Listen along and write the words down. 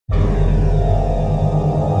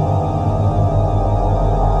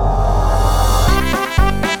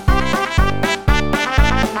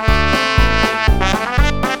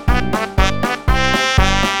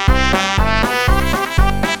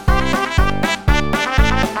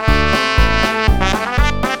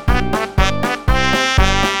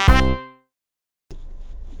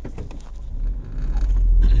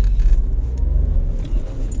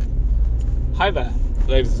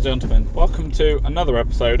ladies and gentlemen. Welcome to another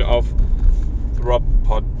episode of the Rob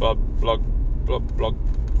Pod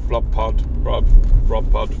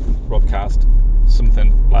Robcast,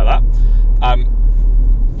 something like that.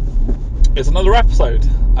 It's another episode.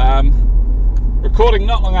 Recording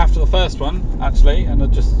not long after the first one, actually,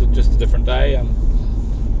 and just a different day. I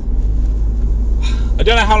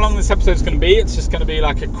don't know how long this episode is going to be. It's just going to be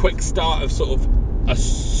like a quick start of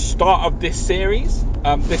this series.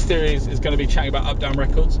 This series is going to be chatting about Up Down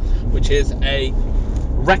Records, which is a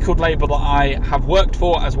record label that I have worked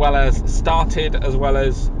for, as well as started, as well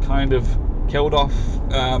as kind of killed off.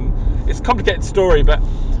 It's a complicated story, but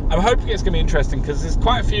I'm hoping it's going to be interesting because there's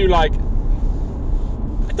quite a few, I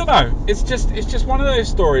don't know. It's just one of those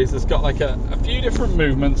stories that's got like a few different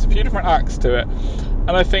movements, a few different acts to it,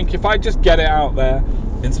 and I think if I just get it out there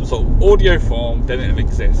in some sort of audio form, then it'll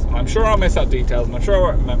exist. And I'm sure I'll miss out details, and I'm sure I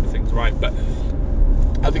won't remember things right, but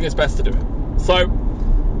I think it's best to do it. So,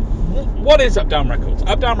 what is Up Down Records?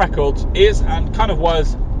 Up Down Records is, and kind of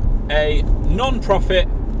was, a non-profit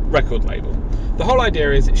record label. The whole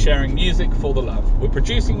idea is it's sharing music for the love. We're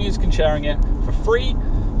producing music and sharing it for free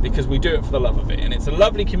because we do it for the love of it. And it's a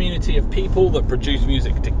lovely community of people that produce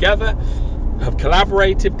music together, have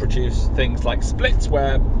collaborated, produce things like splits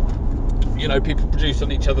where, people produce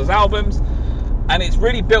on each other's albums. And it's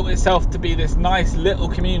really built itself to be this nice little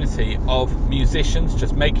community of musicians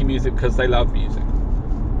just making music because they love music.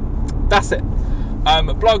 That's it.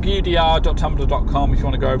 blogudr.tumblr.com if you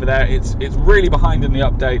want to go over there. It's really behind in the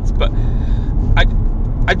updates, but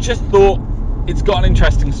I just thought it's got an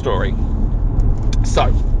interesting story.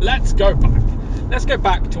 So let's go back. Let's go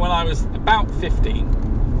back to when I was about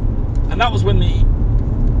 15, and that was when the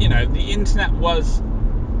internet was,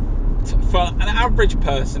 for an average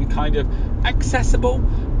person, kind of accessible,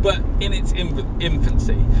 but in its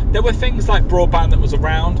infancy. There were things like broadband that was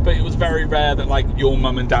around, but it was very rare that your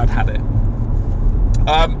mum and dad had it.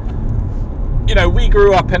 We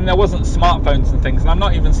grew up and there wasn't smartphones and things, and I'm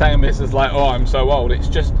not even saying this as I'm so old. It's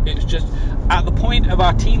just at the point of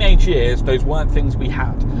our teenage years, those weren't things we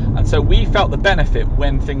had, and so we felt the benefit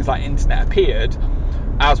when things like internet appeared,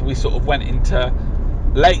 as we sort of went into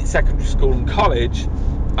late secondary school and college.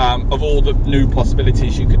 Of all the new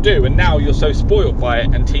possibilities you could do, and now you're so spoiled by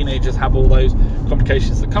it, and teenagers have all those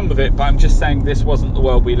complications that come with it. But I'm just saying, this wasn't the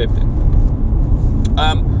world we lived in.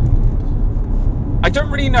 I don't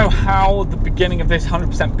really know how the beginning of this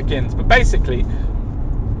 100% begins, but basically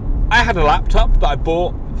I had a laptop that I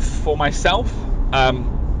bought for myself, and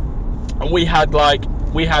we had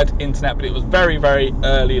internet, but it was very, very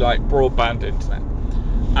early, broadband internet.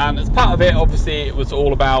 And as part of it, obviously, it was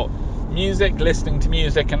all about music, listening to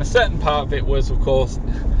music, and a certain part of it was, of course,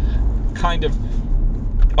 kind of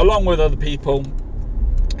along with other people,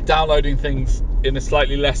 downloading things in a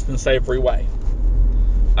slightly less than savoury way.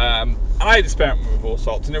 And I had experimented with all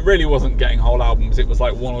sorts, and it really wasn't getting whole albums. It was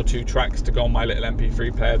like one or two tracks to go on my little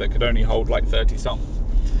MP3 player that could only hold 30 songs.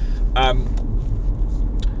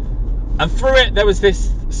 And through it, there was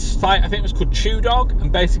this site, I think it was called ChewDog,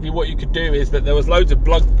 and basically what you could do is that there was loads of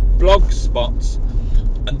blog spots,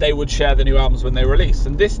 and they would share the new albums when they were released.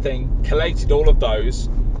 And this thing collated all of those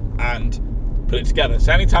and put it together.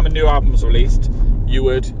 So anytime a new album was released, you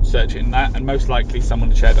would search it in that, and most likely someone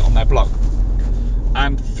had shared it on their blog.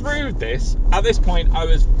 And through this, at this point, I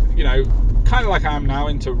was, kind of like I am now,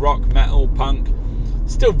 into rock, metal, punk.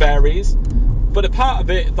 Still varies, but a part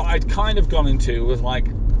of it that I'd kind of gone into was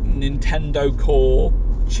Nintendo core,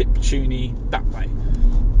 chiptune-y, that way.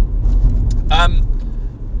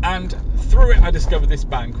 And through it, I discovered this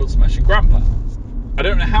band called Smashing Grandpa. I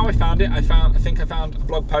don't know how I found it. I think I found a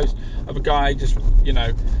blog post of a guy just,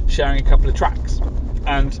 sharing a couple of tracks.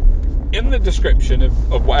 And in the description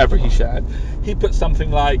of whatever he shared, he put something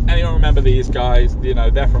like, anyone remember these guys?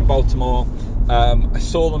 They're from Baltimore. I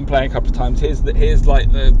saw them play a couple of times. Here's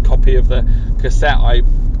the copy of the cassette I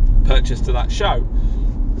purchased to that show.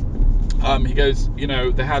 He goes,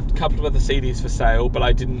 they had a couple of other CDs for sale, but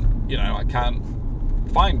I didn't, I can't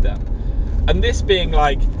find them. And this being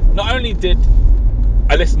not only did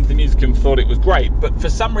I listened to the music and thought it was great, but for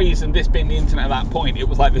some reason, this being the internet at that point, it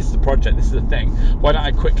was this is a project, this is a thing. Why don't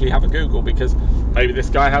I quickly have a Google, because maybe this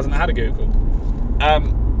guy hasn't had a Google.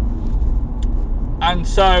 And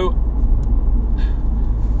so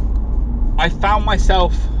I found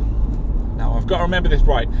myself, now I've got to remember this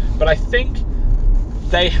right, but I think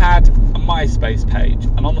they had a MySpace page,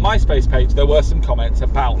 and on the MySpace page there were some comments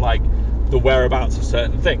about the whereabouts of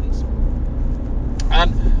certain things.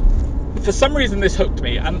 And for some reason this hooked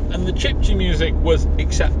me, and the chiptune music was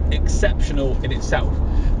exceptional in itself,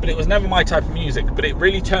 but it was never my type of music. But it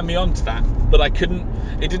really turned me on to that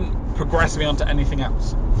it didn't progress me onto anything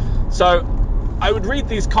else. So I would read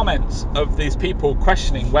these comments of these people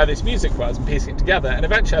questioning where this music was and piecing it together, and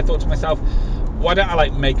eventually I thought to myself, why don't I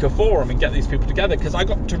like make a forum and get these people together, because I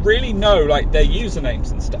got to really know like their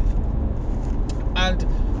usernames and stuff. And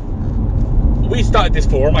we started this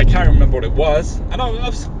forum. I can't remember what it was, and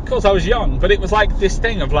of course I was young, but it was like this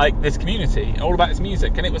thing of like this community all about its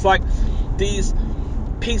music, and it was like these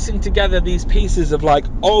piecing together these pieces of like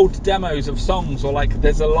old demos of songs, or like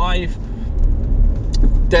there's a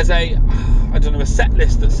set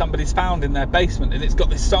list that somebody's found in their basement, and it's got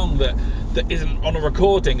this song that isn't on a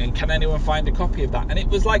recording, and can anyone find a copy of that? And it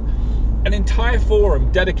was like an entire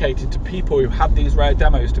forum dedicated to people who had these rare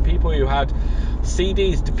demos, to people who had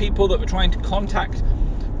CDs, to people that were trying to contact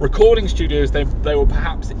recording studios they were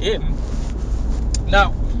perhaps in.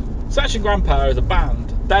 Now, Sash and Grandpa as a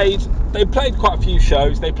band, they played quite a few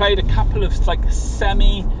shows. They played a couple of like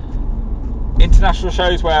semi-international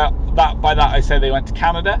shows, by that I say they went to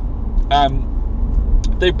Canada.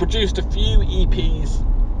 They produced a few EPs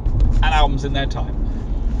and albums in their time.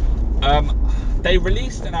 They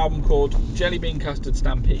released an album called Jelly Bean Custard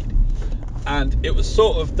Stampede, and it was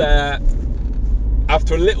sort of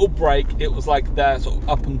after a little break, it was like their sort of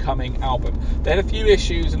up and coming album. They had a few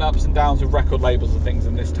issues and ups and downs with record labels and things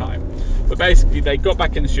in this time, but basically they got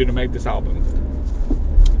back in the studio and made this album.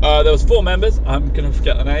 There was 4 members, I'm going to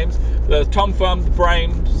forget the names. There was Tom Thumb, The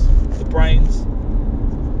Brains,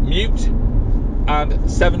 Mute, and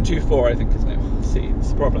 724, I think his name. See, it's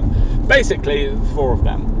the problem. Basically, 4 of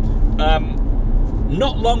them.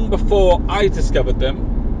 Not long before I discovered them,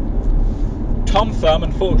 Tom Thumb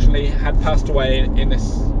unfortunately had passed away in a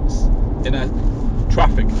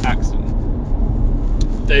traffic accident.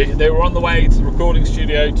 They were on the way to the recording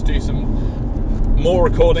studio to do some more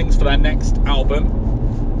recordings for their next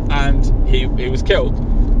album, and he was killed.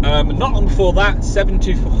 Not long before that,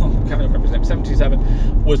 724, I can't remember his name,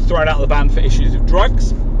 727 was thrown out of the band for issues of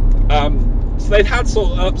drugs. So they'd had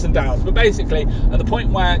sort of ups and downs, but basically at the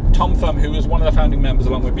point where Tom Thumb, who was one of the founding members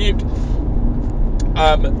along with Mute,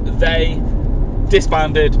 they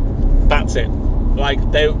disbanded. That's it.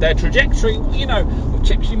 Like their trajectory, with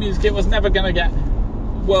chiptune music, it was never going to get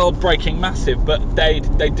world-breaking massive, but they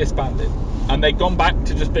disbanded, and they'd gone back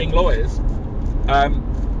to just being lawyers.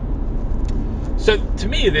 So to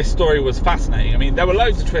me, this story was fascinating. I mean, there were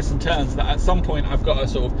loads of twists and turns that at some point I've got to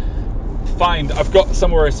sort of find. I've got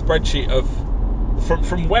somewhere a spreadsheet of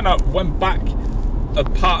from when I went back a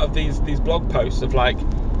part of these blog posts of like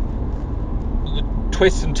the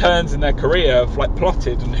twists and turns in their career, of like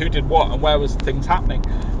plotted and who did what and where was things happening.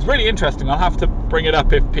 It's really interesting. I'll have to bring it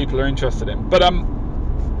up if people are interested in. But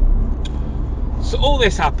so all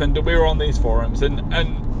this happened, and we were on these forums, and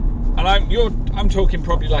I'm talking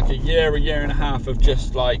probably like a year and a half of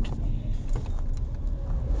just like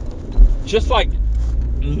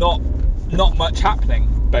not much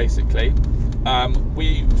happening, basically.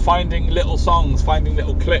 We finding little songs, finding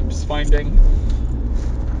little clips, finding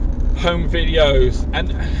home videos,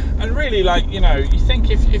 and really, like, you think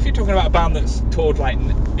if you're talking about a band that's toured like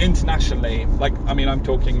internationally, like, I mean, I'm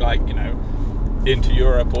talking like, into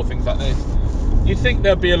Europe or things like this, you'd think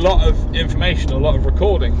there'd be a lot of information, a lot of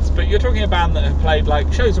recordings, but you're talking a band that have played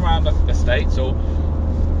like shows around the States or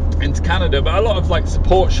into Canada, but a lot of like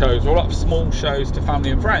support shows, or a lot of small shows to family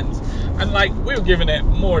and friends, and like we were giving it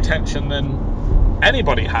more attention than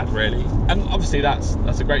anybody had, really, and obviously that's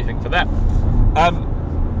a great thing for them.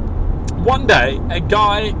 One day a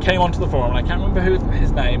guy came onto the forum, and I can't remember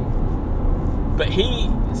his name, but he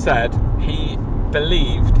said he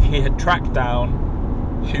believed he had tracked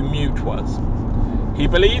down who Mute was. He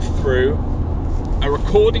believed through a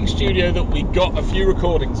recording studio that we got a few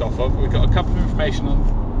recordings off of, we got a couple of information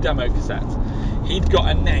on demo cassettes, he'd got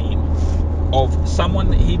a name of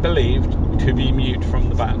someone that he believed to be Mute from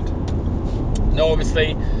the band. Now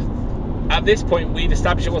obviously at this point we'd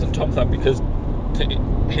established it wasn't Tom Thumb, because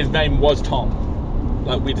his name was Tom.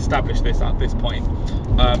 Like, we'd established this at this point.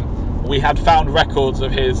 We had found records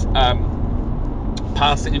of his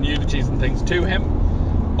passing and eulogies and things to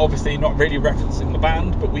him, obviously not really referencing the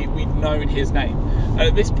band, but we'd known his name. And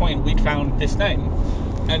at this point we'd found this name,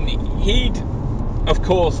 and he'd, of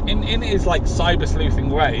course, in his like cyber sleuthing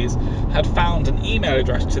ways, had found an email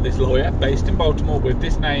address to this lawyer based in Baltimore with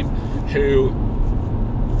this name, who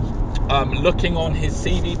looking on his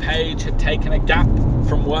CV page had taken a gap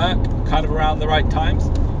from work kind of around the right times.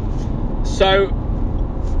 So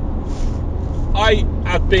I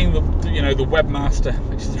as being the webmaster,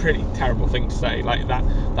 which is a really terrible thing to say, like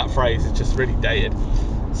that phrase is just really dated.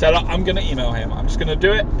 So I'm going to email him. I'm just going to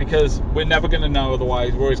do it because we're never going to know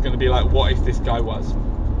otherwise. We're always going to be like, what if this guy was?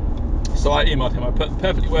 So I emailed him. I put a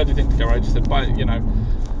perfectly worded thing together. I just said,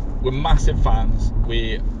 we're massive fans.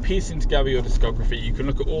 We're piecing together your discography. You can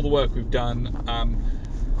look at all the work we've done.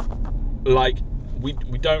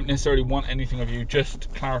 We don't necessarily want anything of you,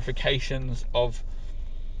 just clarifications of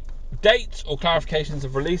dates or clarifications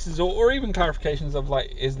of releases or even clarifications of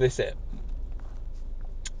like, is this it?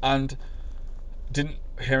 And didn't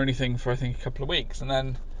hear anything for I think a couple of weeks, and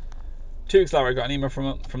then 2 weeks later I got an email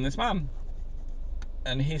from this man,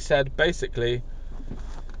 and he said basically,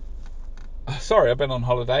 sorry, I've been on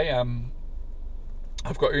holiday,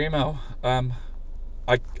 I've got your email,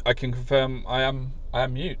 I can confirm I am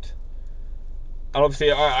mute. And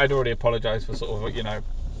obviously I'd already apologised for sort of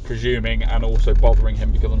presuming and also bothering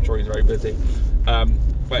him because I'm sure he's very busy,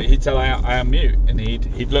 but he'd said I am mute, and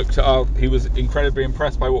he'd looked at he was incredibly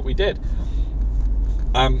impressed by what we did.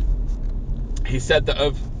 He said that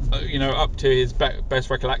up to his best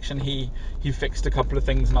recollection, he fixed a couple of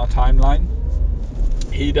things in our timeline.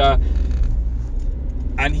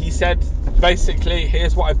 And he said basically,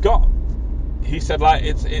 here's what I've got. He said like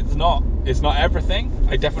it's not everything.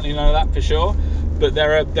 I definitely know that for sure, but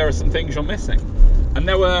there are some things you're missing. And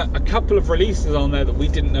there were a couple of releases on there that we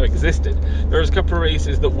didn't know existed. There was a couple of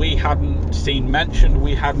releases that we hadn't seen mentioned,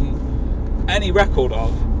 we hadn't any record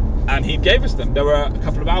of. And he gave us them. There were a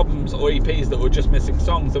couple of albums or EPs that were just missing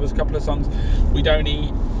songs. There was a couple of songs we'd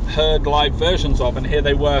only heard live versions of, and here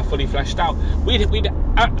they were fully fleshed out. We'd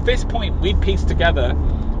at this point we'd pieced together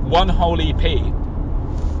one whole EP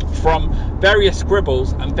from various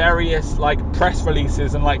scribbles and various like press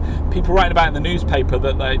releases and like people writing about in the newspaper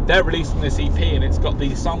that they're releasing this EP and it's got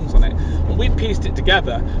these songs on it. And we pieced it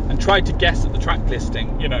together and tried to guess at the track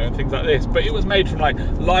listing, and things like this. But it was made from like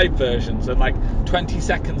live versions and like 20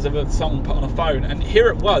 seconds of a song put on a phone, and here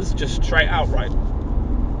it was just straight out, right?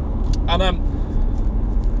 And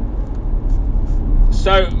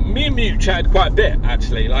so me and Mute chatted quite a bit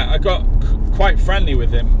actually. Like I got quite friendly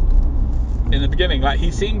with him in the beginning. Like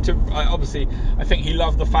he seemed to obviously, I think he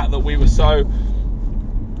loved the fact that we were so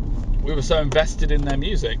invested in their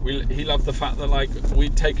music. He loved the fact that like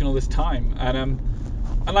we'd taken all this time, and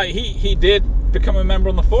like he did become a member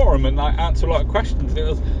on the forum and like answer a lot of questions. And it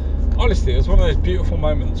was one of those beautiful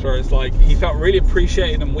moments where it's like he felt really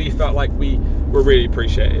appreciated and we felt like we were really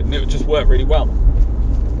appreciated, and it just worked really well.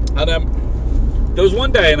 And there was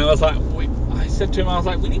one day, and I said to him, I was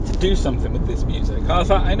like, we need to do something with this music. I was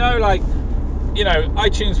like, I know, like,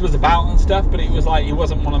 iTunes was about and stuff, but it was like he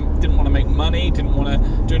didn't want to make money, didn't want to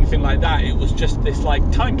do anything like that. It was just this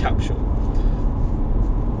like time capsule.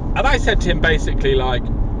 And I said to him basically like,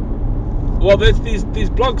 well, there's these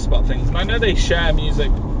Blogspot things, and I know they share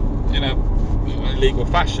music in a legal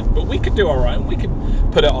fashion, but we could do our own. We could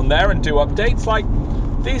put it on there and do updates. Like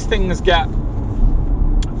these things get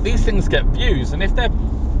views, and if they're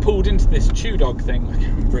pulled into this Chewdog thing, I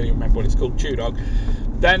can't really remember what it's called, Chewdog,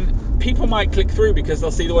 then people might click through because they'll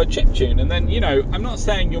see the word chiptune, and then I'm not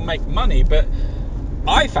saying you'll make money, but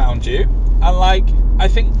I found you, and like I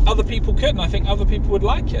think other people could, and I think other people would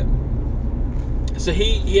like it. So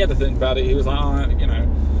he had to think about it. He was like,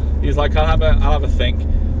 he was like, I'll have a think,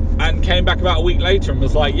 and came back about a week later and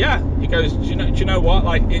was like, yeah. He goes, do you know what?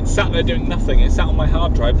 Like it sat there doing nothing. It sat on my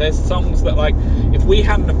hard drive. There's songs that like if we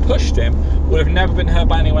hadn't have pushed him would have never been heard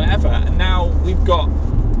by anyone ever. And now we've got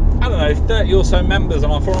 30 or so members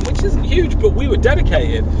on our forum, which isn't huge, but we were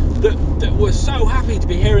dedicated that were so happy to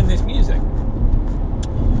be hearing this music.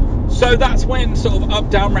 So that's when sort of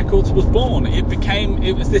Up Down Records was born. It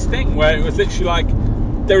was this thing where it was literally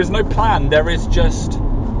like there is no plan, there is just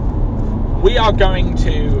we are going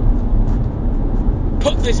to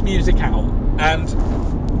put this music out. And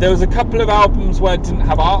there was a couple of albums where it didn't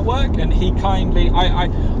have artwork, and he kindly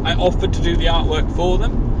I offered to do the artwork for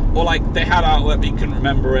them, or like they had artwork but he couldn't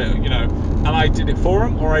remember it, and I did it for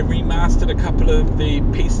him, or I remastered a couple of the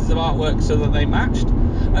pieces of artwork so that they matched.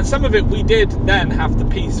 And some of it we did then have the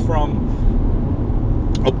piece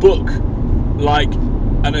from a book, like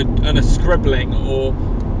and a scribbling, or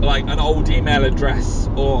like an old email address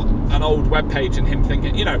or an old web page, and him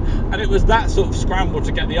thinking, and it was that sort of scramble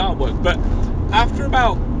to get the artwork. But after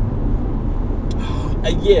about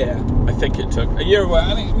a year, I think it took a year away,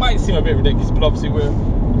 and it might seem a bit ridiculous, but obviously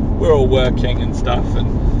we're all working and stuff,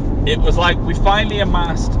 and it was like we finally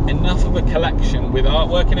amassed enough of a collection with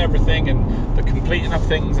artwork and everything, and the complete enough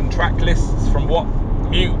things and track lists from what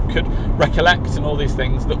Mute could recollect and all these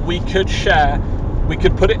things that we could share, we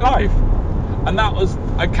could put it live. And that was,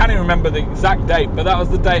 I can't even remember the exact date, but that was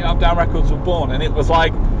the date Up Down Records were born. And it was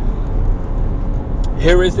like,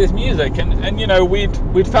 here is this music, and you know, we'd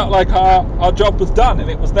felt like our job was done, and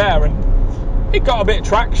it was there, and it got a bit of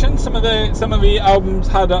traction. Some of the albums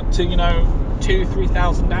had up to, you know,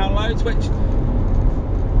 2,000-3,000 downloads, which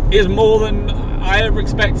is more than I ever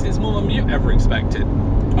expected. It's more than Mute ever expected.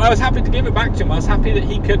 And I was happy to give it back to him. I was happy that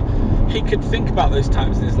he could think about those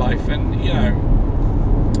times in his life, and you know,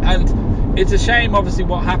 and it's a shame, obviously,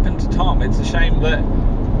 what happened to Tom. It's a shame that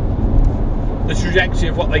the trajectory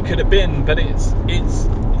of what they could have been, but it's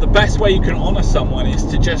the best way you can honour someone is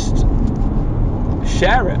to just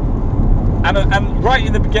share it. And right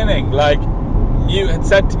in the beginning, like, you had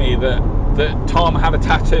said to me that Tom had a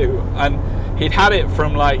tattoo, and he'd had it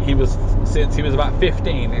from like since he was about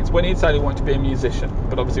 15. It's when he decided he wanted to be a musician,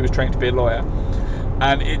 but obviously he was trained to be a lawyer,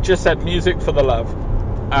 and it just said "music for the love,"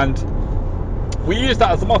 and we used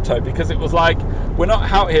that as a motto because it was like, we're not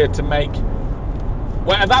out here to make.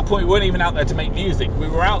 Well, at that point, we weren't even out there to make music. We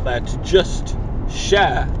were out there to just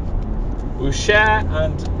share. We share,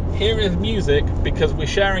 and here is music because we're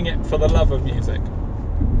sharing it for the love of music.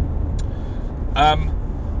 And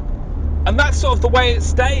that's sort of the way it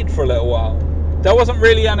stayed for a little while. There wasn't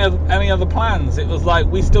really any other plans. It was like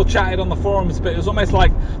we still chatted on the forums, but it was almost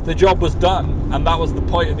like the job was done, and that was the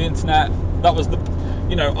point of the internet. That was the,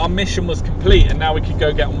 you know, our mission was complete, and now we could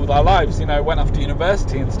go get on with our lives. You know, went off to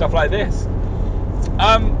university and stuff like this.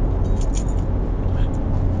 And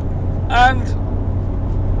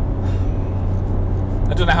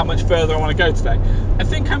I don't know how much further I want to go today. I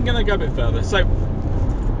think I'm going to go a bit further. So,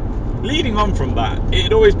 leading on from that, it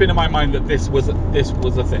had always been in my mind that this was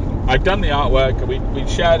a thing. I'd done the artwork, and we'd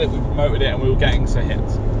shared it, we promoted it, and we were getting some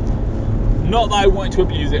hits. Not that I wanted to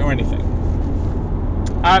abuse it or anything.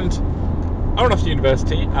 And I went off to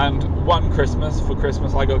university, and for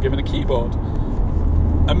Christmas I got given a keyboard.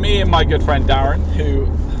 And me and my good friend Darren, who,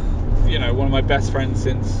 you know, one of my best friends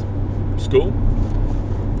since school,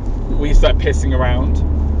 we started pissing around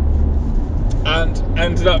and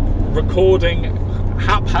ended up recording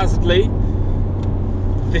haphazardly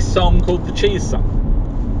this song called The Cheese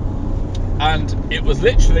Song. And it was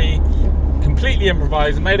literally completely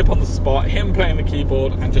improvised, made up on the spot, him playing the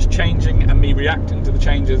keyboard and just changing, and me reacting to the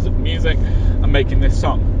changes of music and making this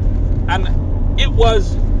song. And it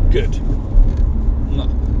was good.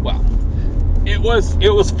 Well, it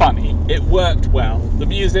was funny. It worked well. The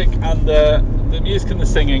music and the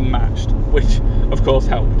singing matched, which of course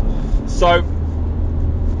helped. So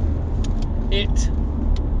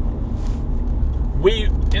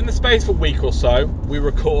in the space of a week or so, we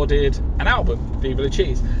recorded an album, Viva La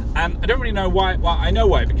Cheese. And I don't really know why. Well, I know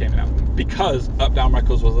why it became an album, because Up Down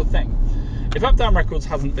Records was a thing. If Up Down Records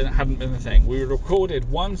hadn't been a thing, we would have recorded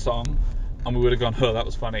one song and we would have gone, "Huh, that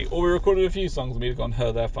was funny." Or we recorded a few songs and we'd have gone,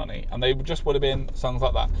 "Huh, they're funny." And they just would have been songs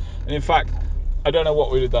like that. And in fact, I don't know what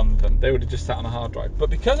we would have done with them. They would have just sat on a hard drive. But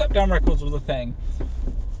because Up Down Records was a thing,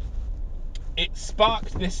 it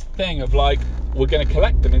sparked this thing of like, we're going to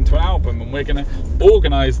collect them into an album, and we're going to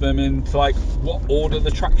organise them into like what order the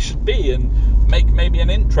tracks should be, and make maybe an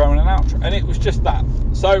intro and an outro. And it was just that.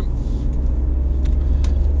 So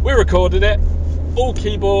we recorded it, all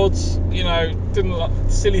keyboards, you know, didn't like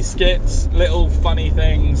silly skits, little funny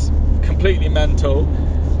things, completely mental,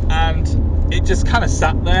 and it just kind of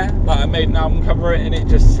sat there. Like, I made an album cover and it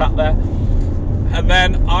just sat there, and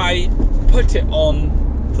then I put it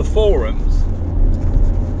on the forums,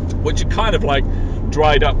 which had kind of like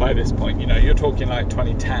dried up by this point. You know, you're talking like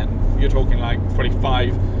 2010, you're talking like probably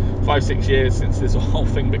 5-6 years since this whole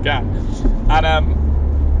thing began, and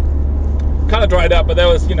kind of dried up, but there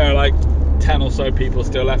was, you know, like 10 or so people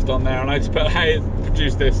still left on there, and I just put, "Hey,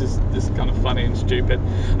 produce this is kind of funny and stupid."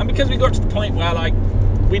 And because we got to the point where like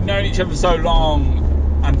we'd known each other for so long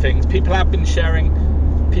and things, people had been sharing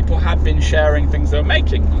things they were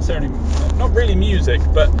making, not really music,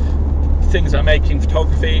 but things they were making,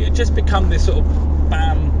 photography. It just become this sort of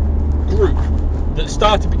fan group that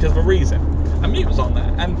started because of a reason, and Mute was on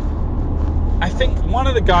there. And I think one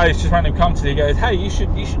of the guys just randomly commented, he goes, "Hey, you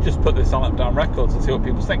should just put this on Up Down Records and see what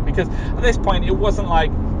people think," because at this point it wasn't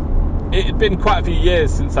like, it had been quite a few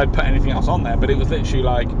years since I'd put anything else on there, but it was literally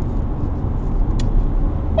like,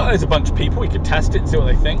 well, there's a bunch of people, we could test it and see what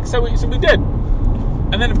they think. So we did.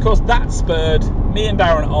 And then of course that spurred me and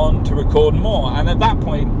Darren on to record more, and at that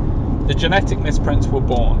point the Genetic Misprints were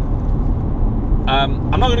born.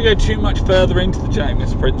 I'm not going to go too much further into the Genetic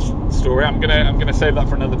Misprints story. I'm gonna save that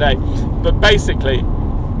for another day. But basically,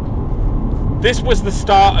 this was the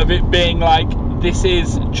start of it being like, this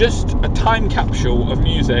is just a time capsule of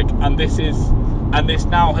music, and this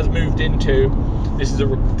now has moved into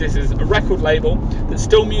This is a record label that's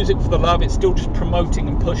still Music for the Love. It's still just promoting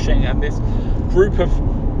and pushing, and this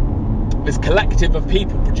collective of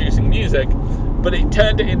people producing music. But it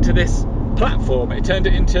turned it into this platform. It turned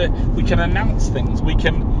it into, we can announce things, we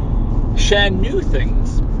can share new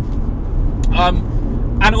things.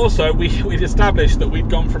 And also we'd established that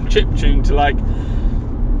we'd gone from chiptune to like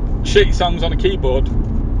shitty songs on a keyboard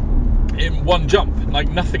in one jump, like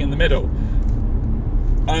nothing in the middle.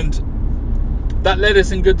 And that led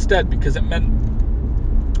us in good stead, because it meant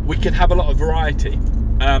we could have a lot of variety.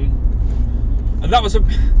 And that was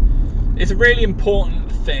it's a really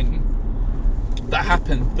important thing that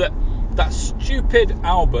happened. That stupid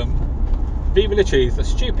album, Viva La Cheese, the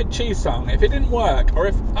stupid cheese song, if it didn't work, or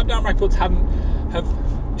if Up Down Records hadn't have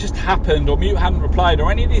just happened, or Mute hadn't replied, or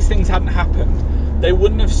any of these things hadn't happened, they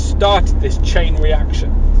wouldn't have started this chain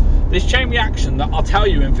reaction. This chain reaction that I'll tell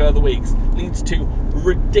you in further weeks leads to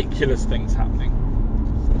ridiculous things happening.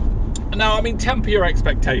 Now, I mean, temper your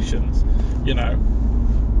expectations, you know,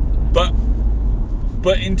 but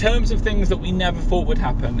in terms of things that we never thought would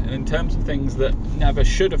happen, and in terms of things that never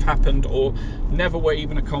should have happened or never were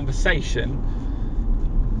even a conversation,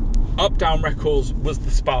 Up Down Records was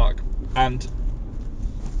the spark. And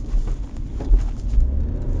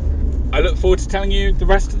I look forward to telling you the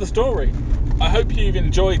rest of the story. I hope you've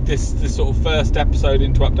enjoyed this sort of first episode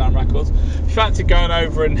into Up Down Records. If you fancy going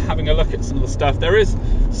over and having a look at some of the stuff, there is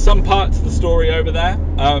some parts of the story over there.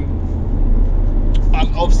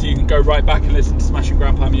 And obviously you can go right back and listen to Smashing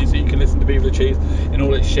Grandpa music. You can listen to Viva La Cheese in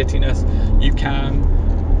all its shittiness. You can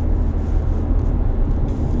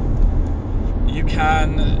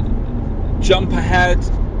jump ahead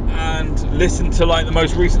and listen to like the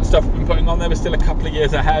most recent stuff we've been putting on there. We're still a couple of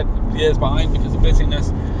years behind because of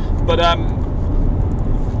busyness. But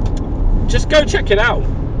just go check it out.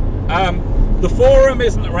 The forum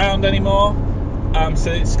isn't around anymore.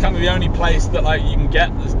 So it's kind of the only place that like you can get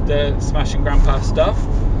the Smashing Grandpa stuff.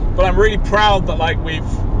 But I'm really proud that like we've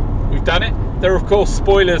done it. There are of course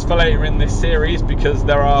spoilers for later in this series, because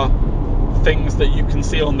there are things that you can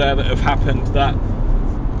see on there that have happened that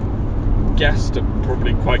guessed are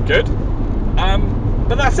probably quite good.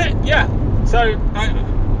 But that's it, yeah. So I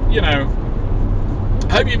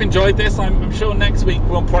hope you've enjoyed this. I'm sure next week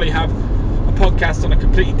we'll probably have a podcast on a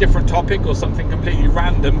completely different topic or something completely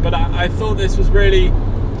random, but I thought this was really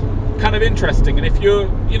kind of interesting. And if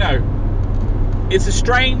it's a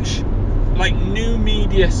strange like new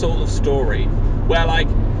media sort of story where like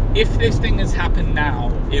if this thing has happened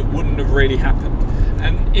now, it wouldn't have really happened,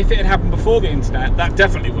 and if it had happened before the internet, that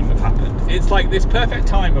definitely wouldn't have happened. It's like this perfect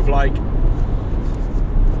time of like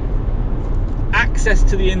access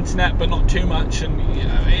to the internet but not too much, and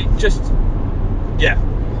it just, yeah,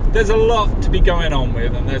 there's a lot to be going on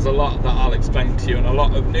with, and there's a lot that I'll explain to you, and a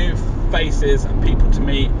lot of new faces and people to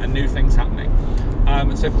meet and new things happening.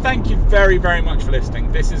 So thank you very, very much for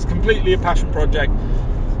listening. This is completely a passion project,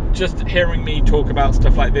 just hearing me talk about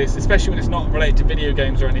stuff like this, especially when it's not related to video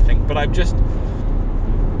games or anything. But I'm just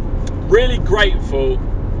really grateful,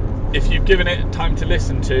 if you've given it time to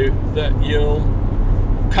listen to, that you'll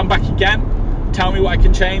come back again, tell me what I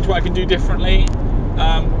can change, what I can do differently.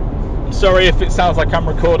 Sorry if it sounds like I'm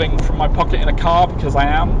recording from my pocket in a car, because I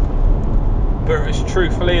am, but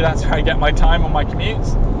truthfully that's how I get my time on my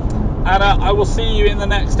commutes. And I will see you in the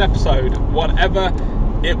next episode, whatever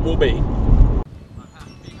it will be.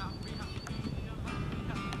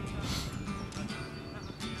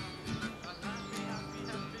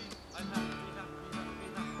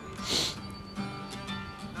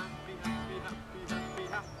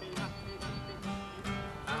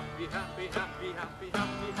 Happy, happy, happy, happy,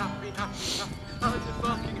 happy, happy, happy. I'm just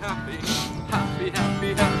fucking happy, happy, happy.